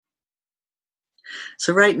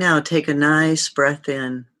So right now, take a nice breath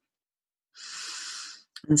in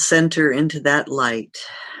and center into that light.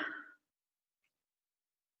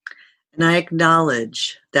 And I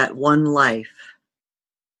acknowledge that one life,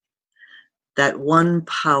 that one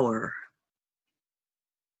power,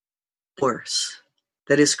 force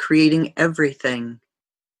that is creating everything,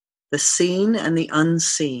 the seen and the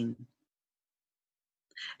unseen.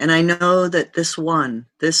 And I know that this one,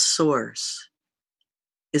 this source,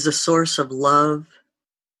 is a source of love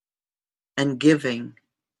and giving.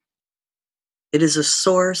 It is a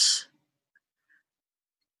source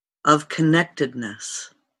of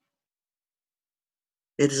connectedness.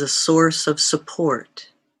 It is a source of support,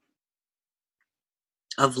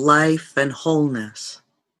 of life and wholeness.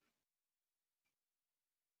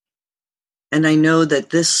 And I know that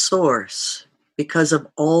this source, because of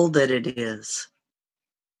all that it is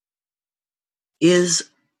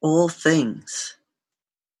all things.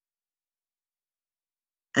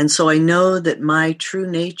 And so I know that my true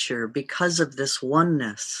nature, because of this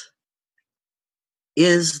oneness,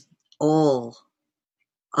 is all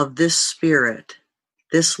of this spirit,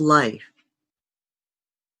 this life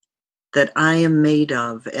that I am made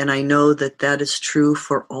of. And I know that that is true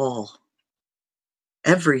for all,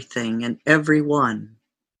 everything and everyone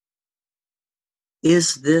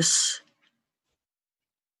is this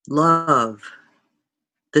love,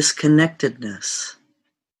 this connectedness,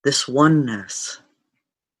 this oneness,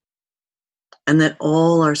 and that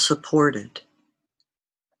all are supported.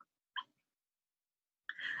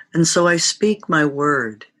 And so I speak my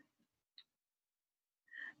word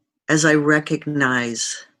as I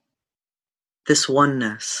recognize this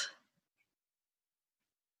oneness.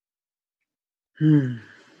 And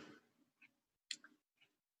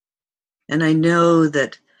I know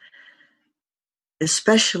that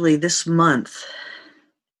especially this month,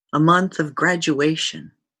 a month of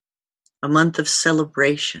graduation, a month of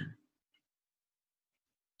celebration,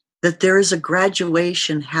 that there is a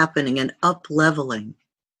graduation happening, an up-leveling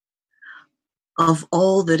of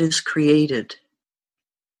all that is created,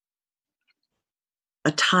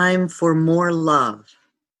 a time for more love,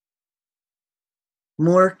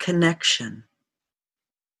 more connection,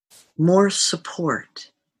 more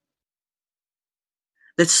support.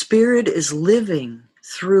 That Spirit is living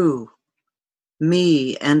through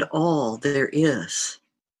me and all there is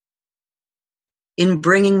in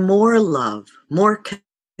bringing more love, more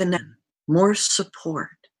connection, more support,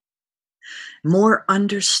 more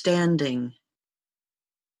understanding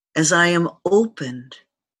as I am opened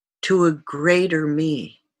to a greater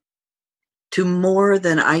me, to more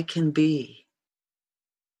than I can be.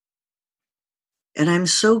 And I'm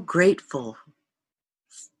so grateful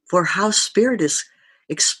for how Spirit is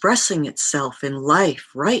expressing itself in life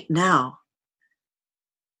right now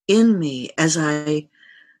in me as I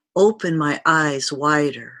open my eyes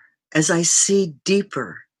wider, as I see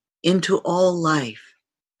deeper into all life,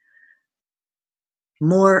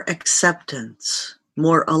 more acceptance,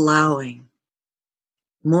 more allowing,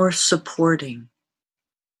 more supporting,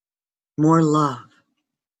 more love.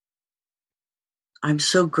 I'm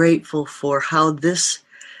so grateful for how this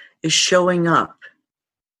is showing up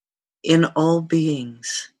in all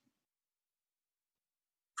beings.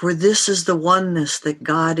 For this is the oneness that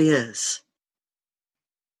God is.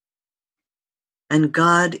 And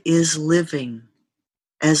God is living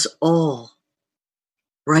as all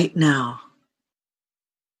right now,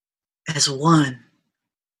 as one.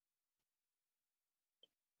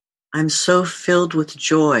 I'm so filled with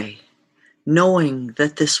joy knowing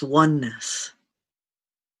that this oneness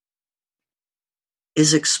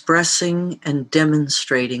is expressing and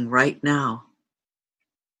demonstrating right now.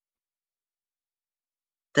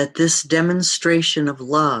 That this demonstration of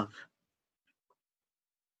love,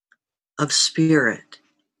 of Spirit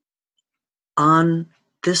on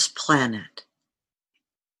this planet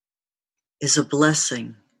is a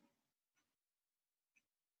blessing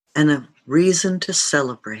and a reason to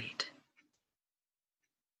celebrate.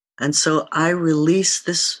 And so I release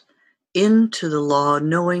this into the law,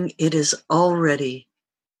 knowing it is already,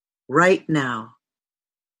 right now,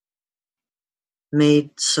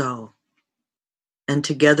 made so. And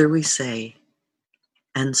together we say,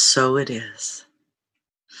 and so it is.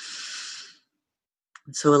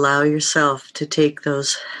 And so allow yourself to take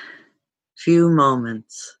those few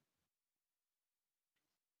moments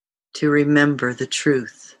to remember the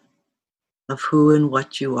truth of who and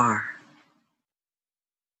what you are.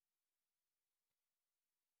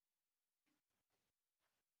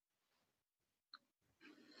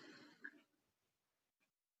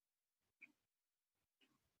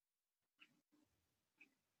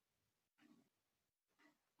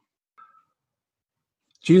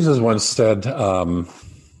 Jesus once said,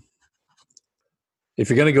 if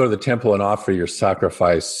you're going to go to the temple and offer your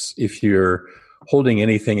sacrifice, if you're holding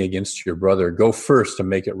anything against your brother, go first to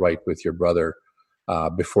make it right with your brother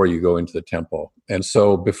before you go into the temple. And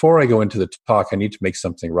so before I go into the talk, I need to make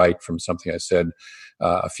something right from something I said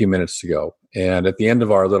a few minutes ago. And at the end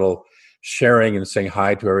of our little sharing and saying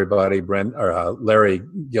hi to everybody, Larry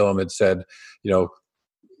Gillum had said,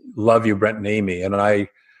 love you, Brent and Amy. And I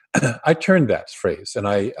turned that phrase and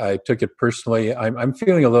I took it personally. I'm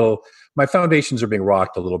feeling a little, my foundations are being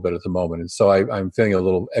rocked a little bit at the moment. And so I'm feeling a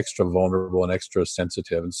little extra vulnerable and extra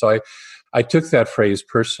sensitive. And so I took that phrase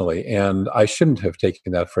personally, and I shouldn't have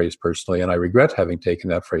taken that phrase personally. And I regret having taken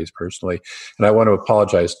that phrase personally. And I want to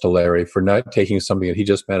apologize to Larry for not taking something that he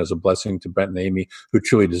just meant as a blessing to Brent and Amy, who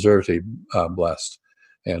truly deserve to be blessed.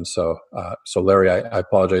 And so Larry, I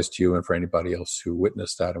apologize to you and for anybody else who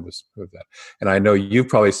witnessed that and was with that. And I know you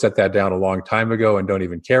probably set that down a long time ago and don't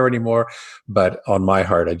even care anymore, but on my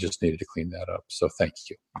heart, I just needed to clean that up. So thank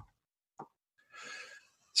you.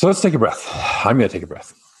 So let's take a breath. I'm going to take a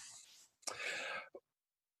breath.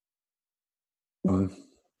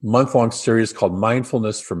 Month-long series called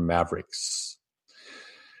Mindfulness for Mavericks.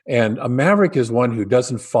 And a maverick is one who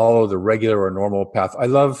doesn't follow the regular or normal path. I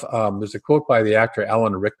love, there's a quote by the actor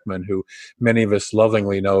Alan Rickman, who many of us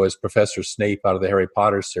lovingly know as Professor Snape out of the Harry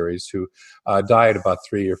Potter series, who died about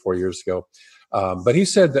 3 or 4 years ago. But he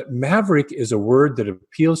said that maverick is a word that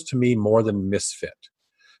appeals to me more than misfit.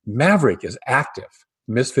 Maverick is active.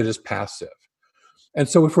 Misfit is passive. And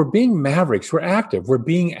so if we're being mavericks, we're active. We're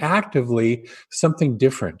being actively something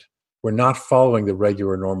different. We're not following the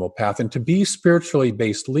regular normal path. And to be spiritually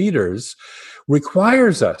based leaders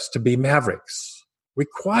requires us to be mavericks.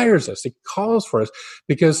 Requires us. It calls for us.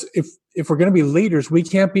 Because if we're going to be leaders, we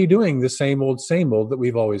can't be doing the same old that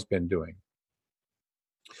we've always been doing.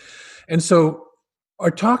 And so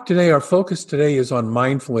our focus today is on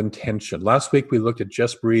mindful intention. Last week we looked at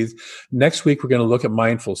just breathe. Next week we're going to look at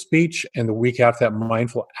mindful speech, and the week after that,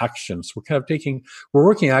 mindful actions. We're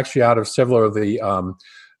working actually out of several of the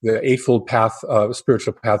Eightfold Path,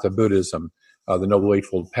 spiritual path of Buddhism, the Noble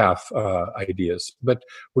Eightfold Path ideas. But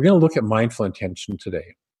we're going to look at mindful intention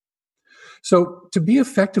today. So to be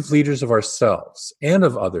effective leaders of ourselves and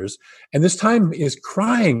of others, and this time is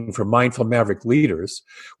crying for mindful maverick leaders,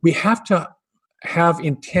 we have to have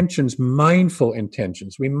intentions, mindful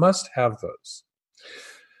intentions. We must have those.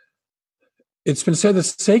 It's been said that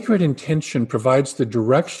sacred intention provides the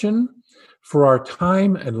direction for our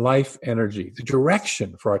time and life energy,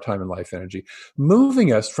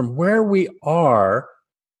 moving us from where we are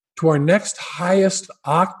to our next highest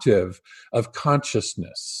octave of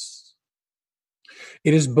consciousness.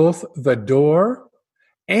 It is both the door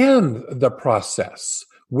and the process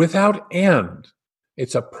without end.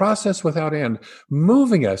 It's a process without end,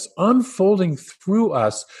 moving us, unfolding through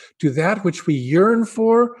us to that which we yearn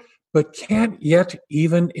for, but can't yet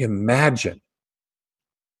even imagine.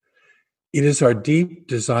 It is our deep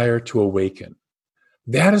desire to awaken.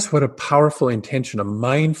 That is what a powerful intention, a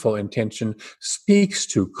mindful intention, speaks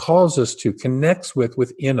to, calls us to, connects with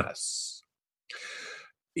within us.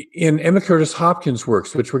 In Emma Curtis Hopkins'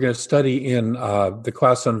 works, which we're going to study in the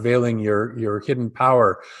class Unveiling Your Hidden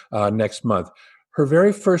Power next month, her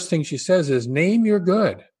very first thing she says is, name your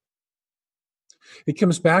good. It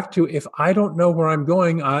comes back to, if I don't know where I'm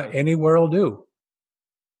going, anywhere will do.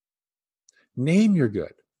 Name your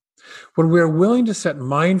good. When we're willing to set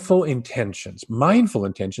mindful intentions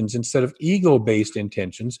instead of ego-based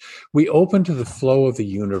intentions, we open to the flow of the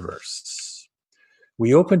universe.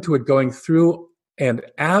 We open to it going through and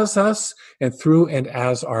as us and through and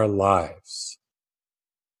as our lives.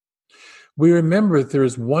 We remember that there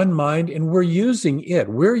is one mind and we're using it.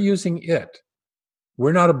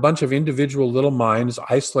 We're not a bunch of individual little minds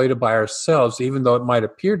isolated by ourselves, even though it might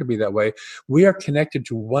appear to be that way. We are connected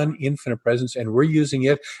to one infinite presence and we're using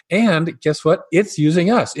it. And guess what? It's using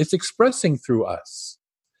us. It's expressing through us.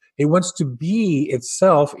 It wants to be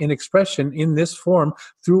itself in expression in this form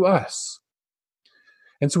through us.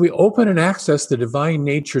 And so we open and access the divine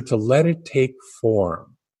nature to let it take form.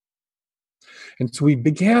 And so we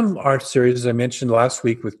began our series, as I mentioned last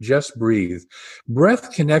week, with Just Breathe.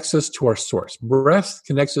 Breath connects us to our source. Breath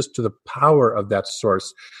connects us to the power of that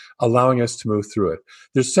source, allowing us to move through it.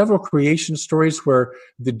 There's several creation stories where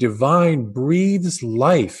the divine breathes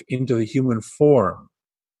life into the human form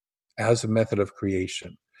as a method of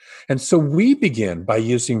creation. And so we begin by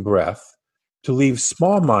using breath to leave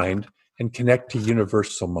small mind and connect to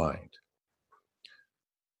universal mind.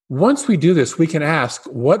 Once we do this, we can ask,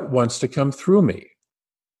 what wants to come through me?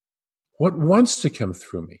 What wants to come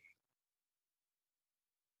through me?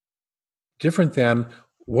 Different than,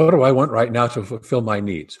 What do I want right now to fulfill my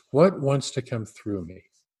needs? What wants to come through me?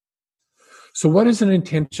 So what is an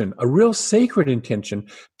intention? A real sacred intention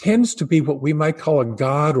tends to be what we might call a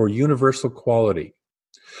God or universal quality.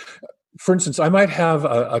 For instance, I might have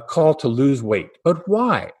a call to lose weight, but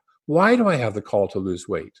why? Why do I have the call to lose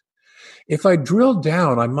weight? If I drill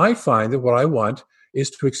down, I might find that what I want is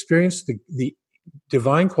to experience the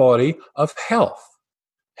divine quality of health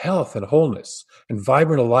and wholeness and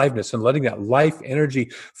vibrant aliveness, and letting that life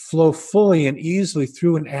energy flow fully and easily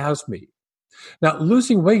through and as me. Now,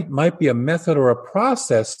 losing weight might be a method or a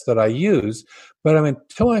process that I use, but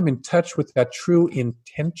until I'm in touch with that true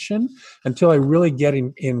intention, until I really get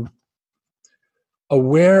in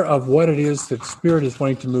aware of what it is that spirit is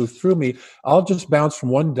wanting to move through me, I'll just bounce from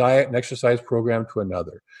one diet and exercise program to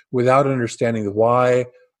another without understanding the why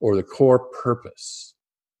or the core purpose.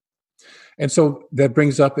 And so that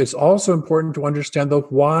brings up, it's also important to understand the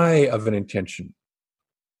why of an intention.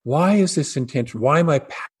 Why is this intention? Why am I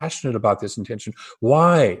passionate about this intention?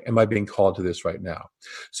 Why am I being called to this right now?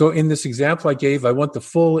 So in this example I gave, I want the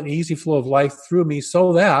full and easy flow of life through me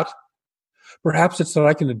so that perhaps it's that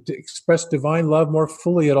I can express divine love more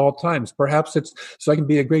fully at all times. Perhaps it's so I can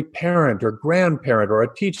be a great parent or grandparent or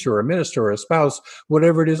a teacher or a minister or a spouse,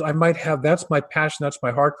 whatever it is I might have. That's my passion. That's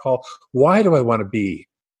my heart call. Why do I want to be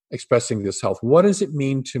expressing this health? What does it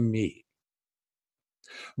mean to me?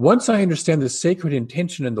 Once I understand the sacred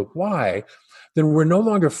intention and the why, then we're no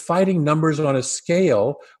longer fighting numbers on a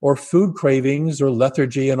scale or food cravings or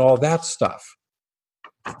lethargy and all that stuff.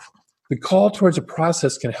 The call towards a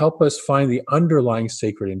process can help us find the underlying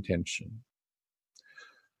sacred intention.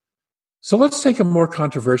 So let's take a more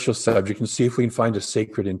controversial subject and see if we can find a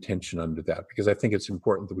sacred intention under that, because I think it's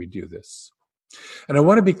important that we do this. And I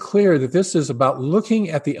want to be clear that this is about looking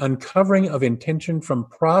at the uncovering of intention from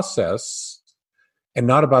process and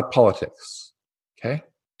not about politics. Okay?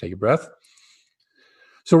 Take a breath.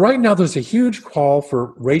 So right now there's a huge call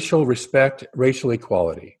for racial respect, racial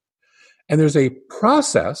equality. And there's a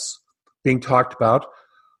process being talked about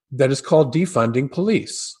that is called defunding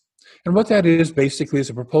police. And what that is basically is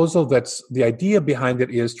a proposal that's the idea behind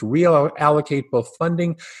it is to reallocate both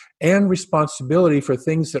funding and responsibility for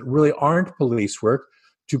things that really aren't police work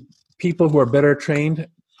to people who are better trained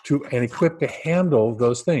to and equipped to handle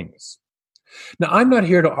those things. Now, I'm not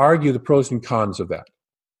here to argue the pros and cons of that.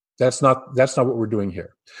 That's not what we're doing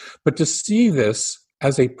here. But to see this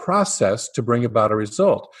as a process to bring about a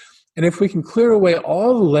result. And if we can clear away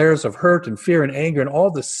all the layers of hurt and fear and anger and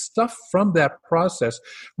all the stuff from that process,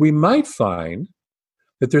 we might find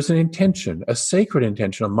that there's an intention, a sacred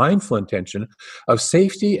intention, a mindful intention of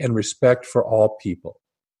safety and respect for all people.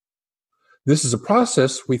 This is a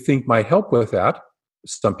process we think might help with that.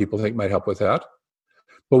 Some people think might help with that.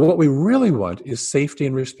 But what we really want is safety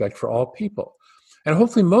and respect for all people. And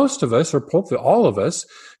hopefully most of us, or hopefully all of us,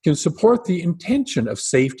 can support the intention of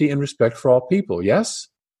safety and respect for all people. Yes?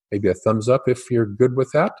 Maybe a thumbs up if you're good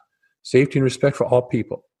with that. Safety and respect for all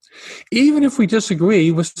people. Even if we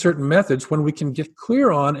disagree with certain methods, when we can get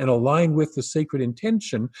clear on and align with the sacred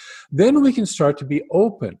intention, then we can start to be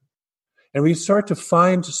open. And we start to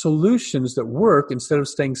find solutions that work instead of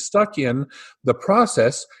staying stuck in the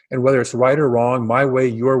process, and whether it's right or wrong, my way,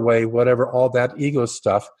 your way, whatever, all that ego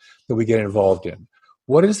stuff that we get involved in.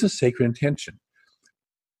 What is the sacred intention?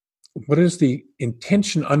 What is the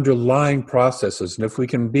intention underlying processes? And if we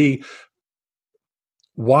can be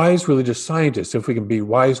wise religious scientists, if we can be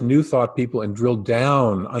wise new thought people and drill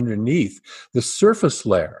down underneath the surface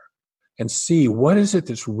layer and see what is it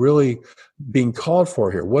that's really being called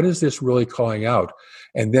for here? What is this really calling out?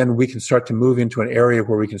 And then we can start to move into an area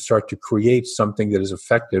where we can start to create something that is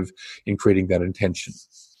effective in creating that intention.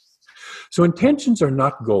 So intentions are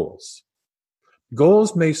not goals.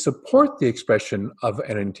 Goals may support the expression of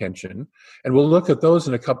an intention, and we'll look at those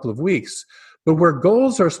in a couple of weeks. But where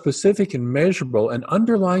goals are specific and measurable, an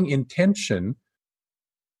underlying intention,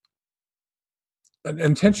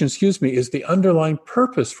 is the underlying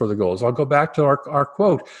purpose for the goals. I'll go back to our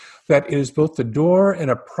quote, that it is both the door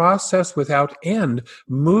and a process without end,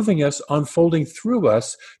 moving us, unfolding through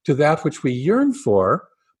us to that which we yearn for,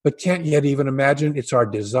 but can't yet even imagine. It's our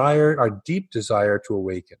desire, our deep desire to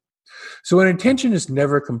awaken. So an intention is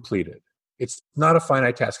never completed. It's not a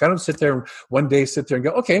finite task. I don't sit there one day and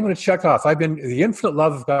go, okay, I'm going to check off. I've been the infinite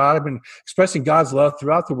love of God. I've been expressing God's love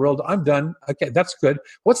throughout the world. I'm done. Okay, that's good.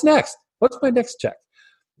 What's next? What's my next check?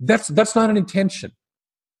 That's not an intention.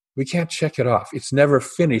 We can't check it off. It's never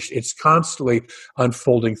finished. It's constantly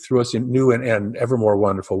unfolding through us in new and ever more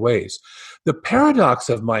wonderful ways. The paradox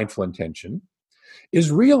of mindful intention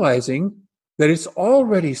is realizing that it's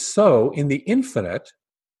already so in the infinite,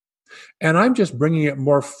 And I'm just bringing it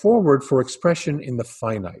more forward for expression in the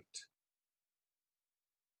finite.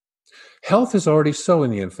 Health is already so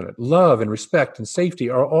in the infinite. Love and respect and safety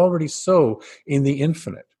are already so in the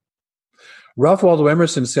infinite. Ralph Waldo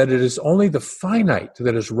Emerson said, "It is only the finite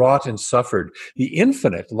that is wrought and suffered. The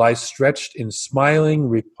infinite lies stretched in smiling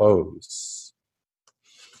repose."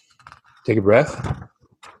 Take a breath.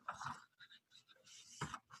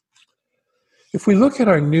 If we look at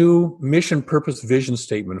our new mission, purpose, vision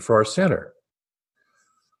statement for our center,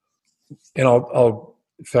 and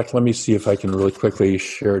in fact, let me see if I can really quickly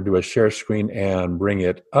do a share screen and bring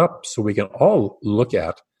it up so we can all look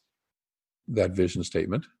at that vision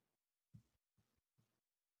statement.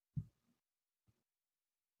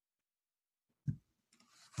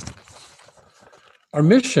 Our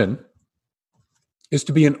mission is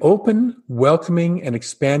to be an open, welcoming, and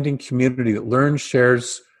expanding community that learns,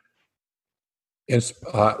 shares,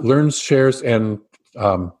 and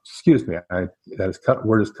excuse me,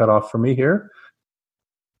 word is cut off for me here,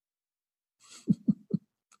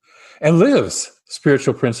 and lives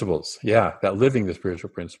spiritual principles. Yeah, that living the spiritual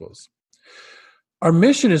principles. Our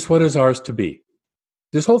mission is what is ours to be.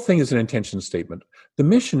 This whole thing is an intention statement. The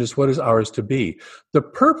mission is what is ours to be. The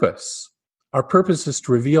purpose, our purpose is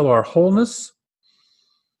to reveal our wholeness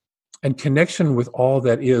and connection with all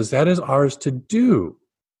that is. That is ours to do.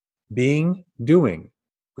 Being, doing.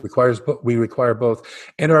 We require both.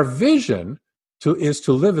 And our vision is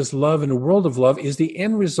to live as love in a world of love is the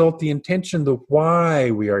end result, the intention, the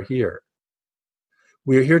why we are here.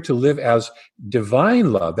 We are here to live as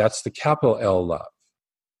divine love. That's the capital L love.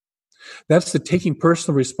 That's the taking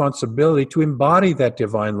personal responsibility to embody that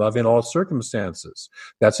divine love in all circumstances.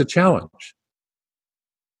 That's a challenge.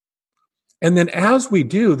 And then as we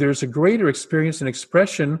do, there's a greater experience and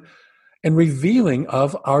expression and revealing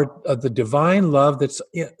of the divine love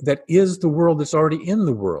that is the world, that's already in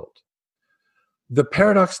the world. The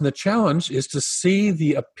paradox and the challenge is to see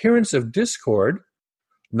the appearance of discord,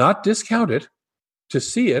 not discount it, to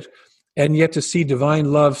see it, and yet to see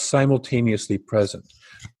divine love simultaneously present.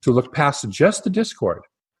 To look past just the discord,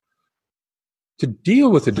 to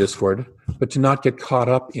deal with the discord, but to not get caught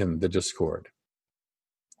up in the discord.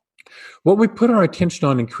 What we put our attention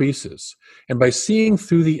on increases, and by seeing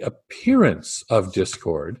through the appearance of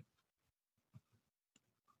discord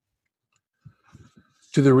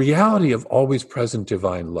to the reality of always present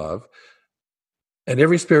divine love, and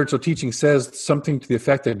every spiritual teaching says something to the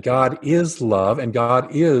effect that God is love and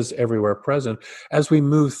God is everywhere present. As we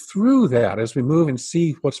move through that, as we move and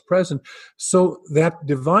see what's present, so that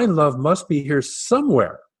divine love must be here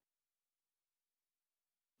somewhere.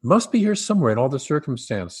 Must be here somewhere in all the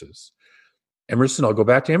circumstances. Emerson, I'll go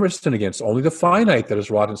back to Emerson again. It's only the finite that is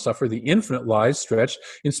wrought and suffer. The infinite lies stretched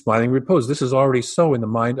in smiling repose. This is already so in the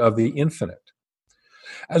mind of the infinite.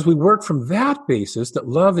 As we work from that basis, that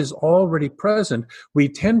love is already present, we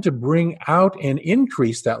tend to bring out and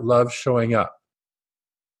increase that love showing up.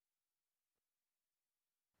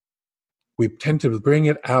 We tend to bring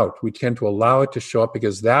it out. We tend to allow it to show up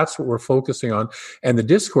because that's what we're focusing on. And the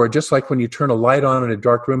discord, just like when you turn a light on in a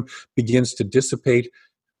dark room, begins to dissipate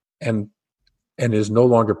and is no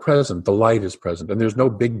longer present. The light is present, and there's no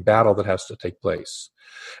big battle that has to take place.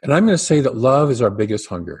 And I'm going to say that love is our biggest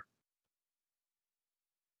hunger.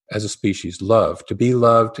 As a species, love, to be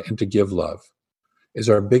loved and to give love is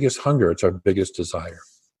our biggest hunger. It's our biggest desire.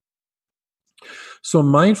 So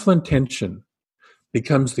mindful intention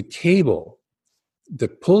becomes the cable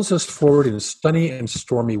that pulls us forward in sunny and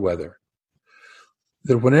stormy weather.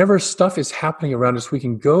 That whenever stuff is happening around us, we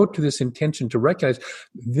can go to this intention to recognize,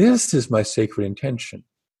 this is my sacred intention.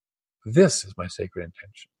 This is my sacred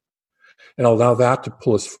intention. And allow that to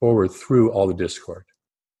pull us forward through all the discord.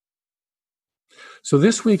 So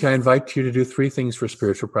this week, I invite you to do 3 things for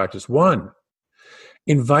spiritual practice. 1,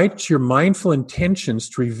 invite your mindful intentions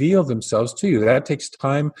to reveal themselves to you. That takes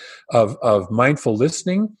time of mindful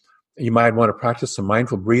listening. You might want to practice some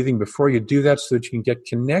mindful breathing before you do that so that you can get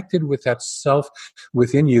connected with that self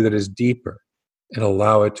within you that is deeper and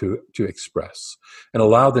allow it to express. And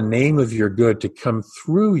allow the name of your good to come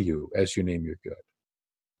through you as you name your good.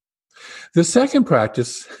 The second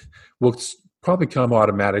practice will probably come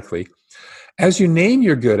automatically. As you name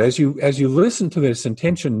your good, as you listen to this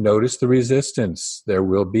intention, notice the resistance. There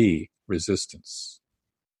will be resistance.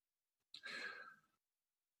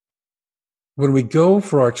 When we go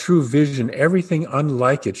for our true vision, everything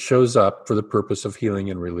unlike it shows up for the purpose of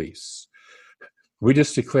healing and release. We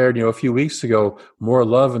just declared, a few weeks ago, more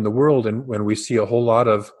love in the world, and when we see a whole lot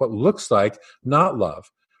of what looks like not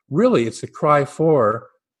love. Really, it's a cry for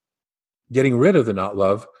getting rid of the not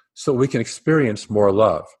love so we can experience more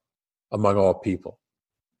love among all people.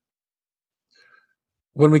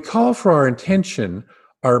 when we call for our intention,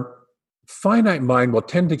 our finite mind will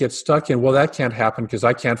tend to get stuck in, well, that can't happen because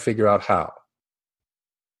I can't figure out how.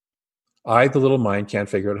 I, the little mind, can't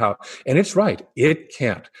figure it out. And it's right, it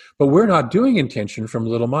can't. But we're not doing intention from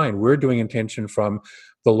little mind. We're doing intention from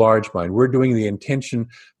the large mind. We're doing the intention,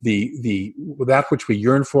 that which we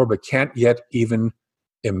yearn for but can't yet even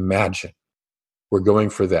imagine. We're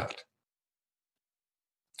going for that.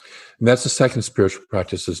 And that's the second spiritual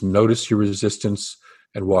practice, is notice your resistance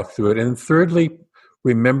and walk through it. And thirdly,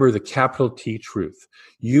 remember the capital T truth.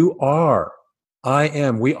 You are, I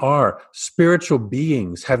am, we are spiritual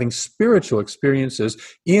beings having spiritual experiences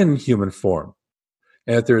in human form.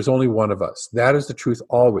 And that there is only one of us. That is the truth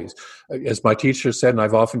always. As my teacher said, and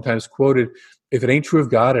I've oftentimes quoted, if it ain't true of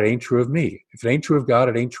God, it ain't true of me. If it ain't true of God,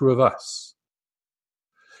 it ain't true of us.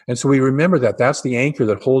 And so we remember that. That's the anchor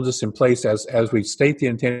that holds us in place as we state the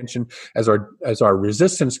intention, as our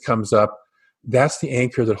resistance comes up. That's the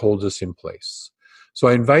anchor that holds us in place. So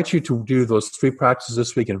I invite you to do those 3 practices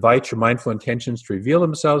this week. Invite your mindful intentions to reveal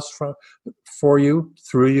themselves for you,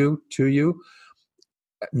 through you, to you.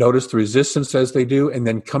 Notice the resistance as they do, and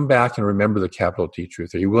then come back and remember the capital T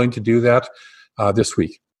truth. Are you willing to do that this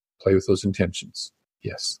week? Play with those intentions.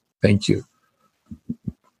 Yes. Thank you.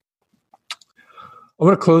 I'm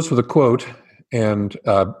going to close with a quote, and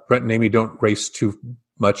Brent and Amy, don't race too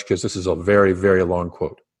much because this is a very, very long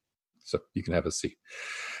quote. So you can have a seat.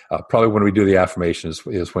 Probably when we do the affirmation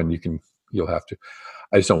is when you'll have to.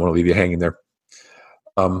 I just don't want to leave you hanging there.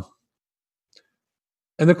 And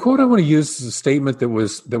the quote I want to use is a statement that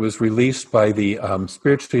was released by the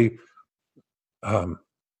spiritually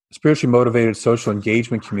motivated social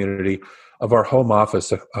engagement community of our home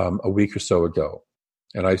office a week or so ago.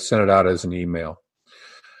 And I sent it out as an email.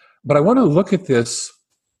 But I want to look at this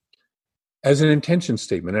as an intention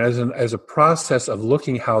statement, as a process of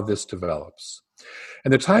looking how this develops.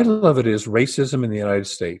 And the title of it is Racism in the United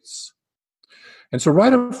States. And so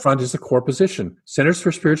right up front is the core position. Centers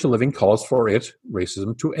for Spiritual Living calls for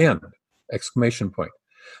racism to end, !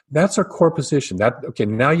 That's our core position. Okay,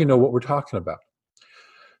 now you know what we're talking about.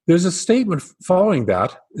 There's a statement following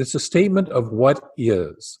that. It's a statement of what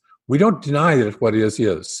is. We don't deny that what is.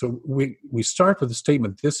 So we start with the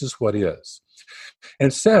statement, this is what is.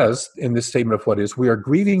 And it says in this statement of what is, we are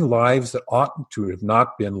grieving lives that ought to have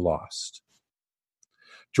not been lost.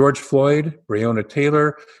 George Floyd, Breonna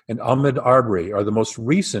Taylor, and Ahmaud Arbery are the most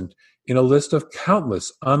recent in a list of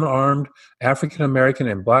countless unarmed African American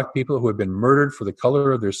and Black people who have been murdered for the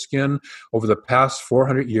color of their skin over the past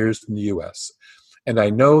 400 years in the U.S. And I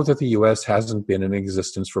know that the U.S. hasn't been in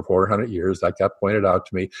existence for 400 years. That got pointed out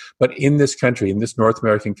to me. But in this country, in this North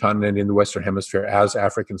American continent, in the Western Hemisphere, as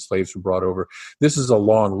African slaves were brought over, this is a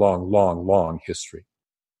long, long, long, long history.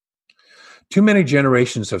 Too many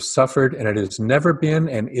generations have suffered, and it has never been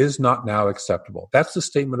and is not now acceptable. That's the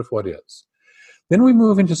statement of what is. Then we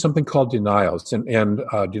move into something called denials, and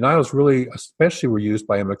denials really especially were used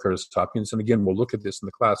by Emma Curtis Hopkins, and again, we'll look at this in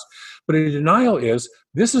the class. But a denial is,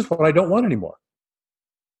 this is what I don't want anymore.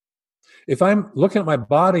 If I'm looking at my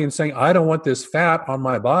body and saying, I don't want this fat on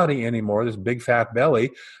my body anymore, this big fat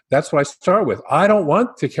belly, that's what I start with. I don't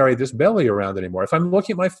want to carry this belly around anymore. If I'm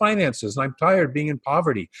looking at my finances and I'm tired of being in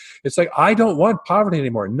poverty, it's like, I don't want poverty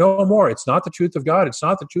anymore. No more. It's not the truth of God. It's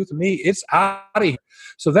not the truth of me. It's out of here.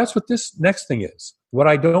 So that's what this next thing is. What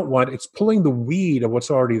I don't want, it's pulling the weed of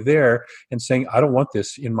what's already there and saying, I don't want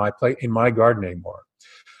this in my garden anymore.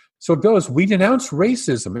 So it goes, we denounce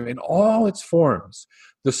racism in all its forms.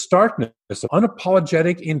 The starkness of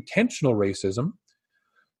unapologetic, intentional racism,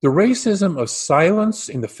 the racism of silence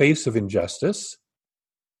in the face of injustice,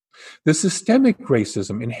 the systemic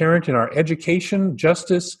racism inherent in our education,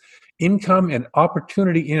 justice, income, and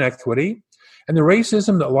opportunity inequity, and the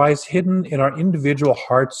racism that lies hidden in our individual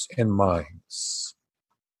hearts and minds.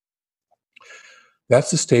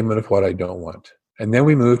 That's the statement of what I don't want. And then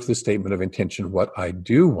we move to the statement of intention, what I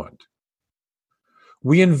do want.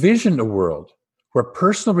 We envision a world where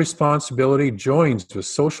personal responsibility joins with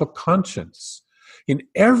social conscience in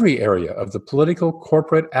every area of the political,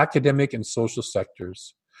 corporate, academic, and social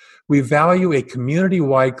sectors. We value a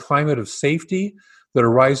community-wide climate of safety that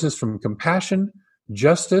arises from compassion,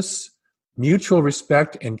 justice, mutual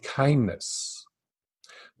respect, and kindness.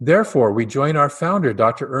 Therefore, we join our founder,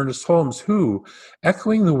 Dr. Ernest Holmes, who,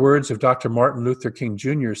 echoing the words of Dr. Martin Luther King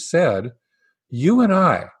Jr., said, "You and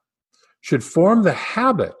I should form the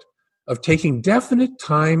habit of taking definite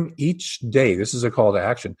time each day," this is a call to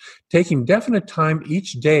action, taking definite time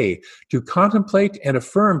each day to contemplate and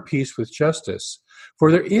affirm peace with justice,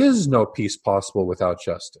 for there is no peace possible without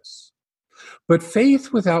justice. But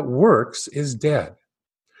faith without works is dead.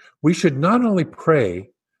 We should not only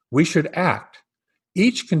pray, we should act,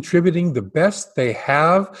 each contributing the best they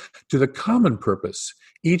have to the common purpose,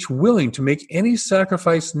 each willing to make any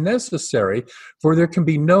sacrifice necessary, for there can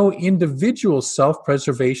be no individual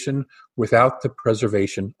self-preservation without the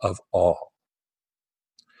preservation of all.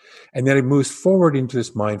 And then it moves forward into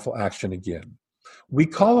this mindful action again. We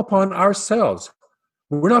call upon ourselves.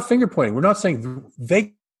 We're not finger pointing. We're not saying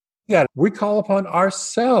they got it. We call upon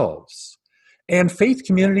ourselves and faith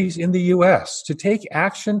communities in the U.S. to take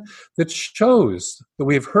action that shows that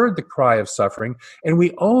we have heard the cry of suffering and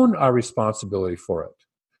we own our responsibility for it.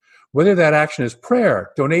 Whether that action is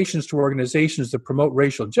prayer, donations to organizations that promote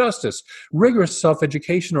racial justice, rigorous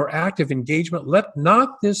self-education, or active engagement, let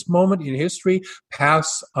not this moment in history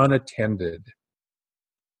pass unattended.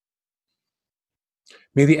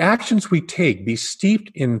 May the actions we take be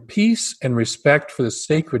steeped in peace and respect for the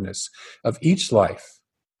sacredness of each life,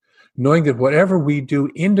 knowing that whatever we do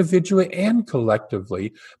individually and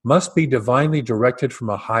collectively must be divinely directed from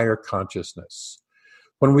a higher consciousness.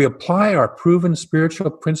 When we apply our proven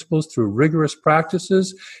spiritual principles through rigorous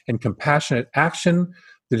practices and compassionate action,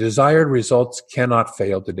 the desired results cannot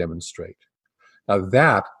fail to demonstrate. Now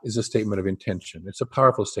that is a statement of intention. It's a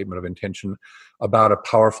powerful statement of intention about a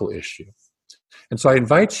powerful issue. And so I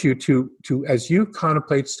invite you to as you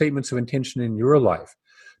contemplate statements of intention in your life,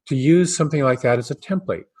 to use something like that as a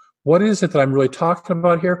template. What is it that I'm really talking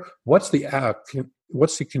about here? What's the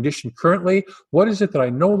condition currently? What is it that I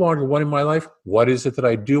no longer want in my life? What is it that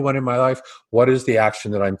I do want in my life? What is the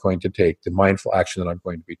action that I'm going to take, the mindful action that I'm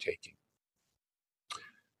going to be taking?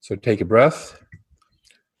 So take a breath,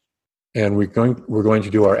 and we're going to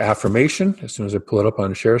do our affirmation as soon as I pull it up on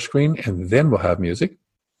the share screen, and then we'll have music.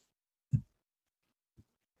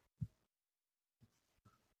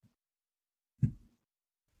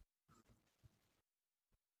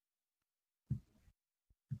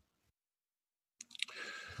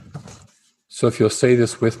 So if you'll say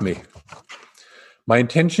this with me, my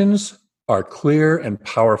intentions are clear and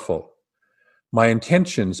powerful. My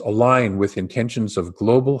intentions align with intentions of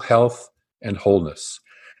global health and wholeness.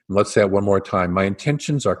 And let's say it one more time. My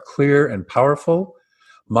intentions are clear and powerful.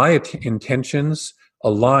 My intentions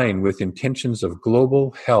align with intentions of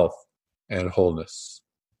global health and wholeness.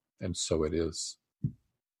 And so it is.